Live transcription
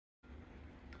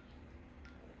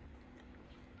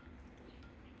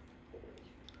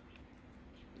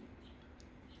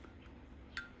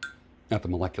at the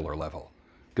molecular level.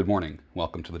 Good morning.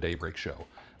 Welcome to the Daybreak Show.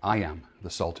 I am the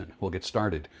Sultan. We'll get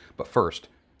started. But first,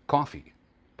 coffee.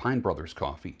 Pine Brothers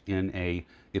coffee in a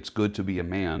It's Good to Be a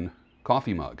Man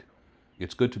coffee mug.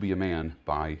 It's Good to Be a Man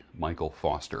by Michael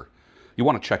Foster. You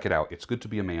want to check it out. It's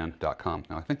goodtobeaman.com.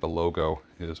 Now, I think the logo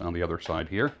is on the other side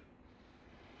here.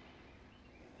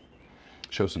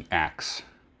 Shows an axe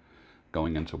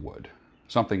going into wood.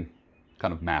 Something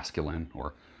kind of masculine,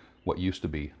 or what used to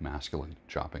be masculine,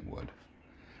 chopping wood.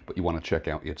 But you want to check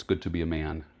out It's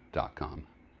goodtobeaman.com.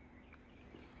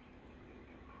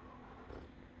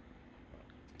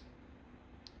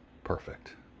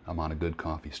 Perfect. I'm on a good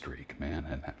coffee streak, man,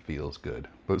 and that feels good.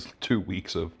 Those 2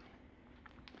 weeks of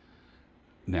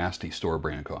nasty store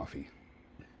brand coffee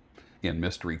and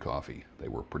mystery coffee, they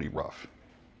were pretty rough.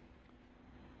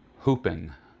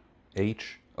 Hooping. Hooping.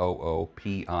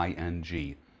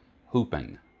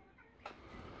 Hooping.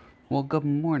 Well, good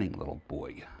morning, little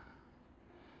boy.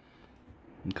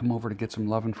 You come over to get some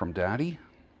loving from Daddy?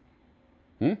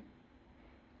 Good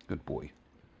boy.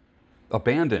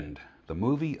 Abandoned. The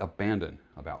movie Abandoned,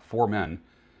 about 4 men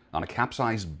on a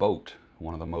capsized boat.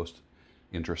 One of the most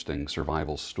interesting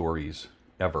survival stories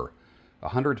ever.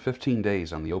 115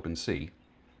 days on the open sea.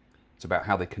 It's about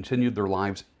how they continued their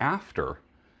lives after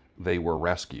they were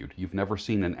rescued. You've never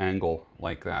seen an angle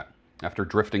like that. After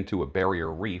drifting to a barrier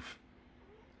reef,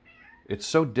 it's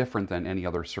so different than any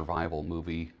other survival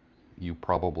movie. You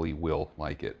probably will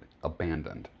like it.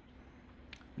 Abandoned.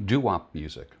 Doo-wop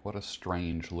music. What a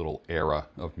strange little era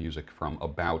of music from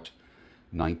about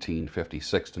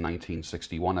 1956 to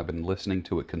 1961. I've been listening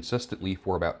to it consistently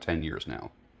for about 10 years now.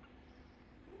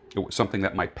 It was something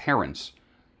that my parents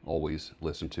always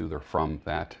listened to. They're from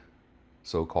that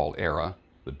so-called era,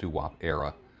 the doo-wop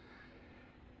era.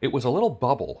 It was a little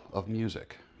bubble of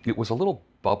music. It was a little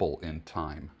bubble in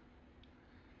time.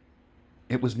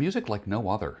 It was music like no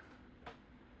other.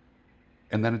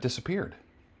 And then it disappeared.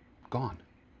 Gone.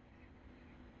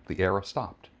 The era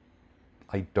stopped.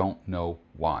 I don't know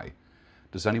why.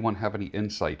 Does anyone have any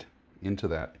insight into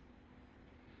that?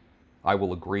 I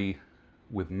will agree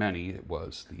with many. It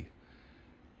was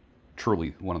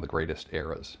truly one of the greatest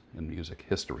eras in music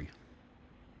history.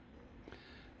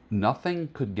 Nothing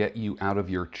could get you out of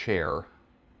your chair.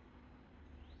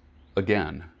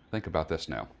 Again, think about this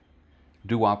now.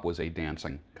 Doo-wop was a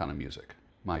dancing kind of music.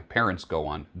 My parents go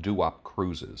on doo-wop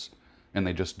cruises, and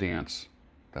they just dance.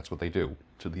 That's what they do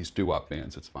to these doo-wop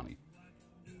bands. It's funny.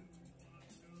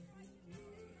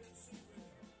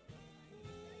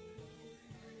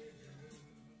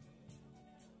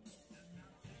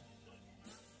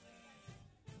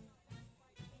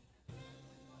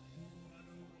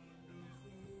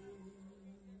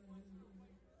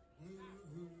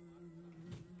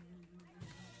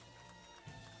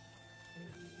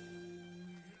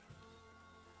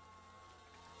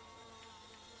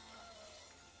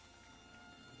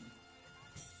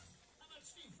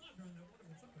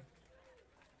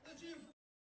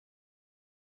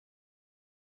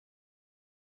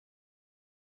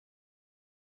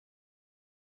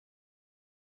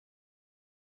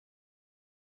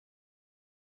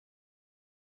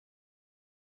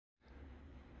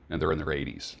 And they're in their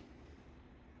 80s.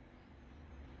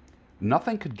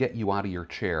 Nothing could get you out of your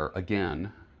chair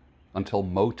again until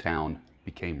Motown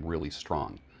became really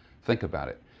strong. Think about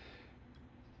it.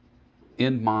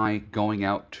 In my going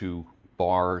out to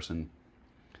bars and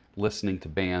listening to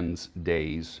bands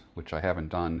days, which I haven't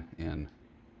done in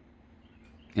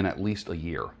at least a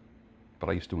year, but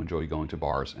I used to enjoy going to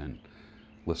bars and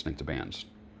listening to bands.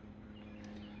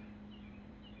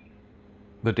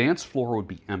 The dance floor would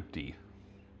be empty,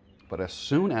 but as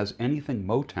soon as anything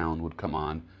Motown would come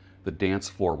on, the dance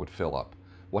floor would fill up.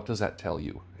 What does that tell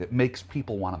you? It makes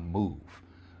people want to move.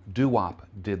 Doo-wop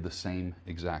did the same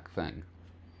exact thing.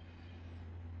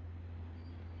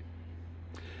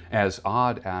 As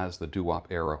odd as the doo-wop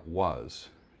era was,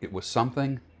 it was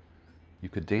something you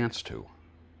could dance to.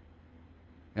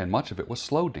 And much of it was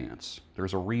slow dance.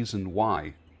 There's a reason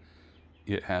why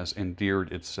it has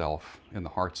endeared itself in the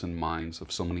hearts and minds of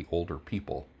so many older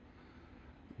people.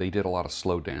 They did a lot of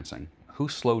slow dancing. Who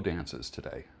slow dances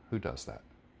today? Who does that?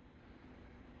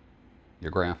 Your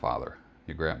grandfather,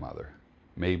 your grandmother,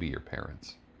 maybe your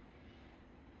parents.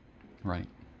 Right?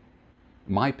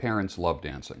 My parents love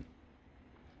dancing.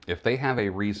 If they have a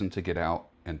reason to get out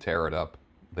and tear it up,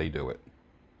 they do it.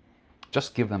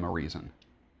 Just give them a reason.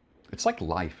 It's like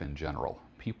life in general.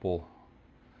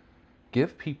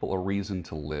 Give people a reason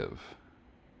to live,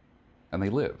 and they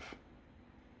live.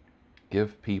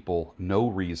 Give people no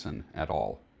reason at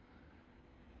all,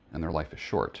 and their life is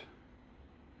short,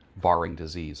 barring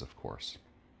disease, of course.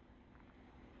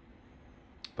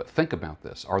 But think about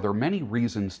this. Are there many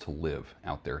reasons to live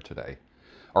out there today?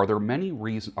 Are there many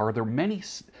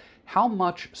reasons? How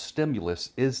much stimulus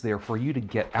is there for you to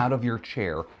get out of your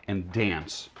chair and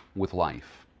dance with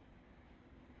life?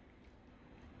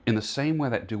 In the same way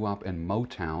that doo-wop and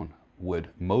Motown would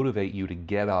motivate you to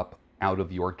get up out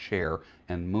of your chair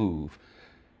and move,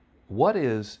 what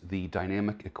is the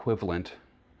dynamic equivalent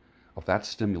of that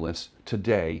stimulus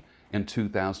today in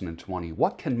 2020?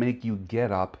 What can make you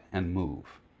get up and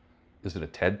move? Is it a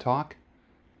TED Talk?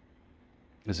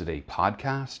 Is it a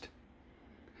podcast?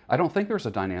 I don't think there's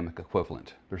a dynamic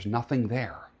equivalent. There's nothing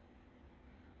there.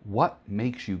 What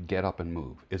makes you get up and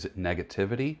move? Is it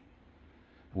negativity?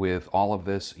 With all of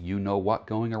this you know what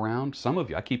going around? Some of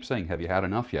you, I keep saying, have you had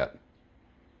enough yet?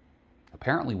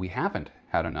 Apparently we haven't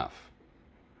had enough,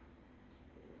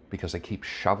 because they keep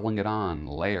shoveling it on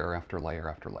layer after layer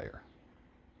after layer.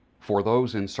 For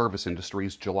those in service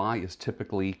industries, July is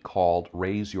typically called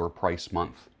Raise Your Price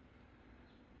Month.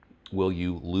 Will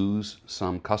you lose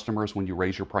some customers when you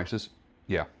raise your prices?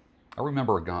 Yeah. I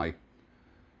remember a guy,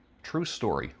 true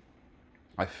story.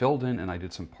 I filled in and I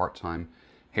did some part-time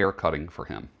hair cutting for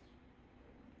him.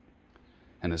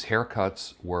 And his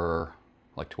haircuts were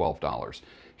like $12.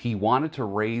 He wanted to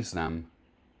raise them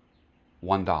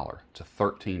 $1 to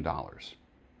 $13.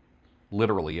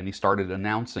 Literally, and he started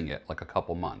announcing it like a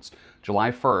couple months.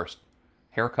 July 1st,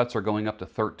 haircuts are going up to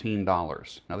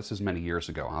 $13. Now, this is many years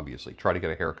ago, obviously. Try to get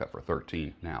a haircut for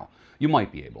 $13 now. You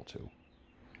might be able to.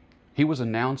 He was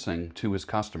announcing to his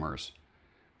customers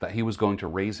that he was going to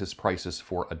raise his prices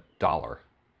for $1.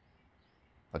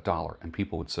 $1. And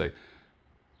people would say,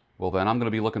 well, then I'm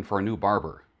going to be looking for a new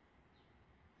barber.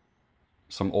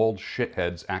 Some old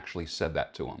shitheads actually said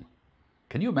that to him.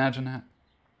 Can you imagine that?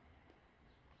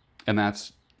 And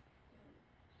that's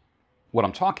what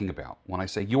I'm talking about when I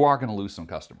say you are going to lose some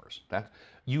customers. That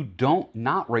you don't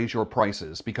not raise your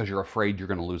prices because you're afraid you're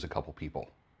going to lose a couple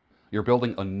people. You're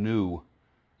building a new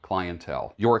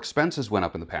clientele. Your expenses went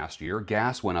up in the past year.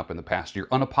 Gas went up in the past year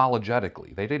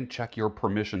unapologetically. They didn't check your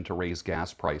permission to raise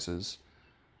gas prices,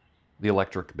 the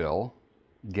electric bill,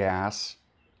 gas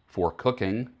for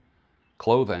cooking,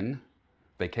 clothing,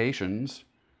 vacations,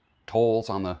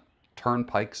 tolls on the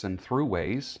turnpikes and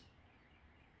throughways,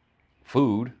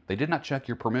 food. They did not check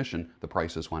your permission. The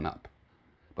prices went up.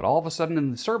 But all of a sudden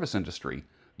in the service industry,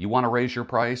 you want to raise your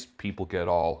price, people get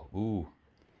all, ooh,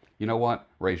 you know what?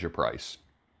 Raise your price.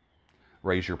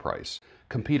 Raise your price.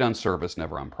 Compete on service,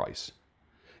 never on price.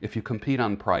 If you compete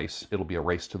on price, it'll be a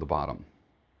race to the bottom.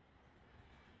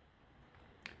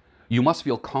 You must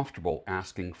feel comfortable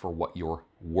asking for what you're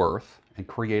worth and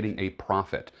creating a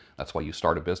profit. That's why you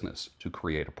start a business, to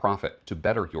create a profit, to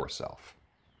better yourself.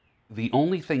 The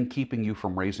only thing keeping you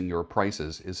from raising your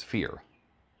prices is fear.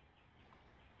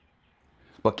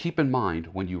 But keep in mind,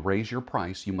 when you raise your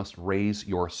price, you must raise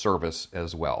your service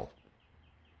as well.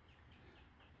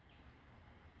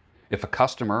 If a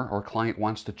customer or client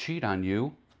wants to cheat on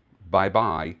you,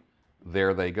 bye-bye,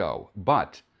 there they go.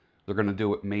 But they're going to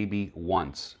do it maybe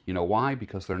once. You know why?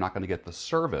 Because they're not going to get the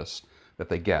service that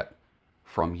they get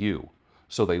from you.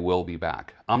 So they will be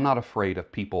back. I'm not afraid of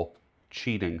people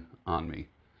cheating on me.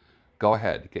 Go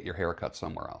ahead, get your haircut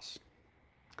somewhere else.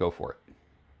 Go for it.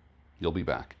 You'll be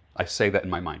back. I say that in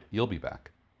my mind. You'll be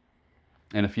back.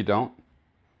 And if you don't,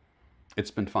 it's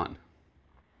been fun.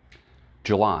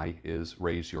 July is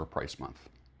Raise Your Price Month.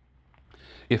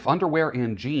 If underwear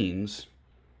and jeans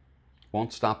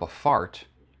won't stop a fart,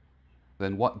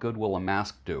 then what good will a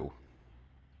mask do?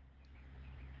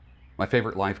 My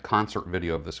favorite live concert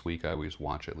video of this week, I always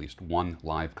watch at least one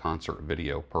live concert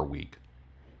video per week,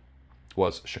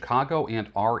 was Chicago and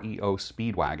REO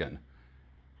Speedwagon.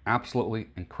 Absolutely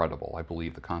incredible. I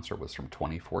believe the concert was from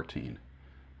 2014.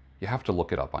 You have to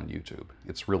look it up on YouTube.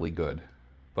 It's really good.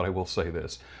 But I will say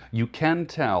this, you can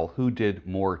tell who did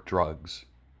more drugs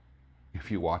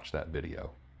if you watch that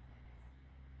video.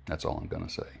 That's all I'm going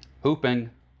to say. Hooping.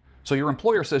 So your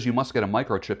employer says you must get a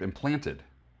microchip implanted.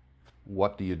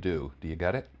 What do? Do you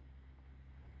get it?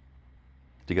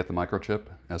 Do you get the microchip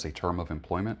as a term of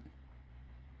employment?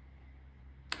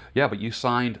 Yeah, but you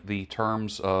signed the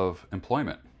terms of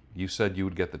employment. You said you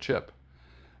would get the chip.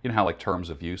 You know how like terms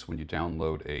of use, when you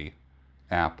download a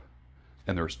app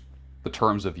and there's the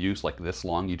terms of use like this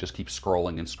long, you just keep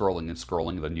scrolling and scrolling and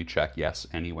scrolling, then you check yes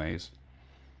anyways.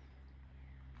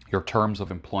 Your terms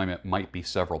of employment might be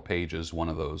several pages. One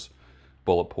of those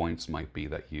bullet points might be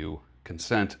that you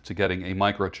consent to getting a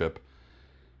microchip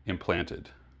implanted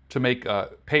to make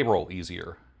payroll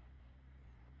easier,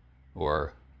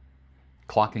 or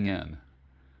clocking in,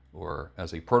 or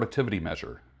as a productivity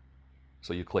measure.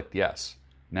 So you clicked yes.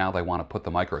 Now they want to put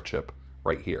the microchip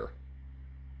right here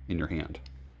in your hand.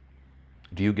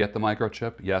 Do you get the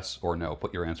microchip? Yes or no?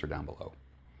 Put your answer down below.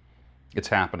 It's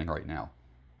happening right now.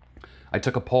 I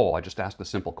took a poll. I just asked a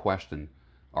simple question.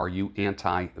 Are you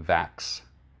anti-vax?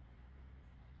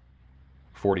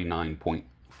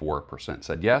 49.4%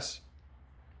 said yes.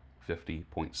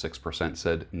 50.6%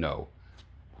 said no.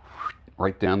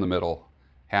 Right down the middle.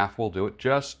 Half will do it,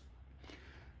 just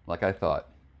like I thought.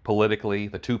 Politically,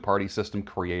 the two-party system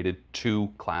created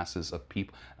two classes of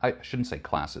people. I shouldn't say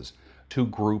classes. Two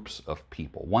groups of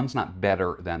people. One's not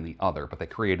better than the other, but they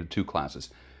created two classes.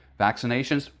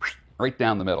 Vaccinations, right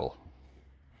down the middle.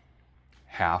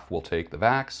 Half will take the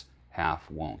vax, half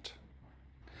won't.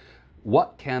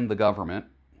 What can the government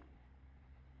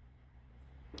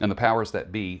and the powers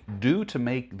that be do to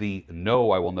make the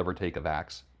no, I will never take a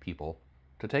vax people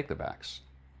to take the vax?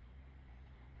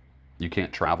 You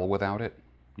can't travel without it.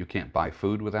 You can't buy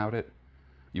food without it.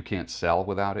 You can't sell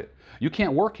without it. You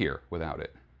can't work here without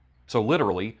it. So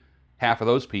literally, half of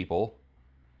those people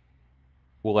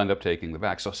will end up taking the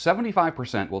vax. So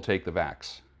 75% will take the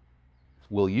vax.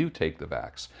 Will you take the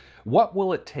vax? What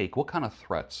will it take? What kind of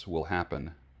threats will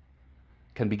happen,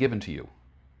 can be given to you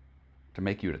to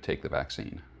make you to take the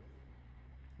vaccine?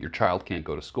 Your child can't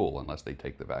go to school unless they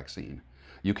take the vaccine.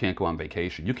 You can't go on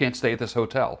vacation. You can't stay at this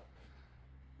hotel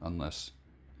unless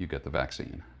you get the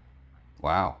vaccine.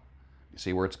 Wow. You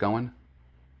see where it's going?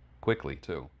 Quickly,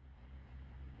 too.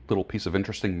 Little piece of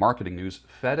interesting marketing news.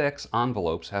 FedEx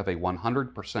envelopes have a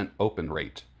 100% open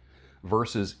rate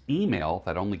versus email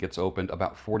that only gets opened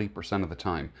about 40% of the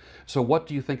time. So what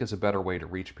do you think is a better way to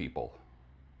reach people?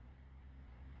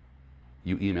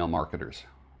 You email marketers.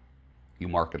 You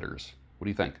marketers. What do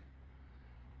you think?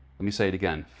 Let me say it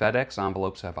again. FedEx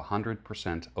envelopes have a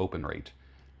 100% open rate.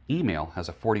 Email has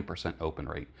a 40% open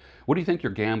rate. What do you think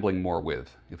you're gambling more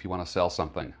with if you want to sell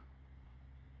something?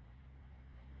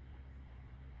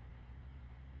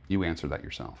 You answer that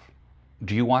yourself.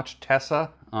 Do you watch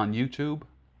Tessa on YouTube?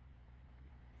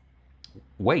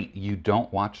 Wait, you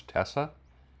don't watch Tessa?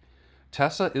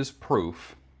 Tessa is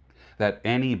proof that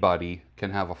anybody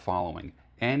can have a following.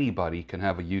 Anybody can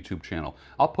have a YouTube channel.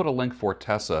 I'll put a link for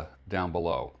Tessa down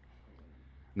below.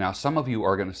 Now, some of you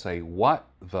are going to say, what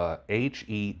the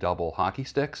H-E double hockey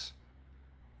sticks?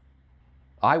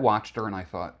 I watched her and I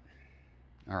thought,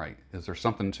 all right, is there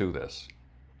something to this?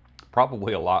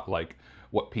 Probably a lot like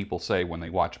what people say when they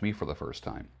watch me for the first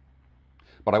time.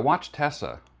 But I watched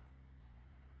Tessa.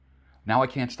 Now I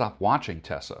can't stop watching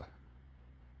Tessa.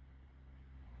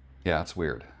 Yeah, it's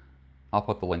weird. I'll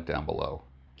put the link down below.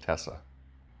 Tessa.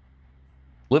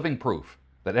 Living proof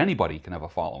that anybody can have a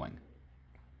following.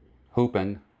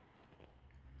 Hooping.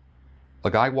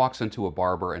 A guy walks into a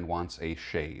barber and wants a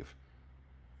shave.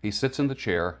 He sits in the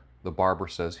chair. The barber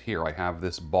says, here, I have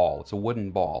this ball. It's a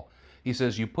wooden ball. He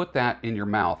says, you put that in your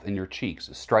mouth, in your cheeks.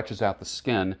 It stretches out the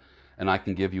skin, and I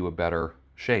can give you a better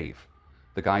shave.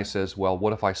 The guy says, well,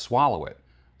 what if I swallow it?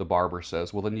 The barber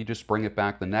says, well, then you just bring it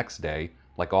back the next day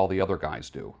like all the other guys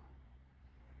do.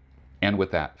 And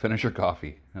with that, finish your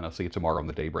coffee, and I'll see you tomorrow on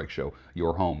the Daybreak Show,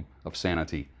 your home of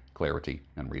sanity, clarity,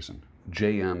 and reason.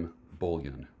 JM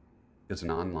Bullion is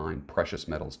an online precious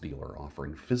metals dealer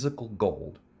offering physical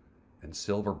gold and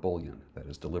silver bullion that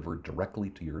is delivered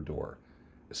directly to your door.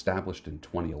 Established in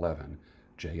 2011,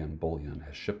 JM Bullion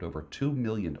has shipped over 2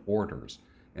 million orders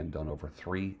and done over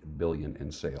 $3 billion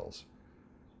in sales.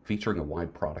 Featuring a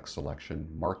wide product selection,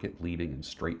 market-leading and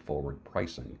straightforward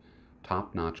pricing,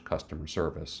 top-notch customer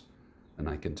service, and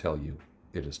I can tell you,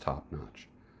 it is top-notch,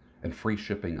 and free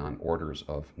shipping on orders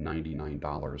of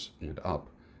 $99 and up,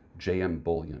 JM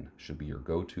Bullion should be your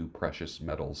go-to precious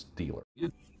metals dealer.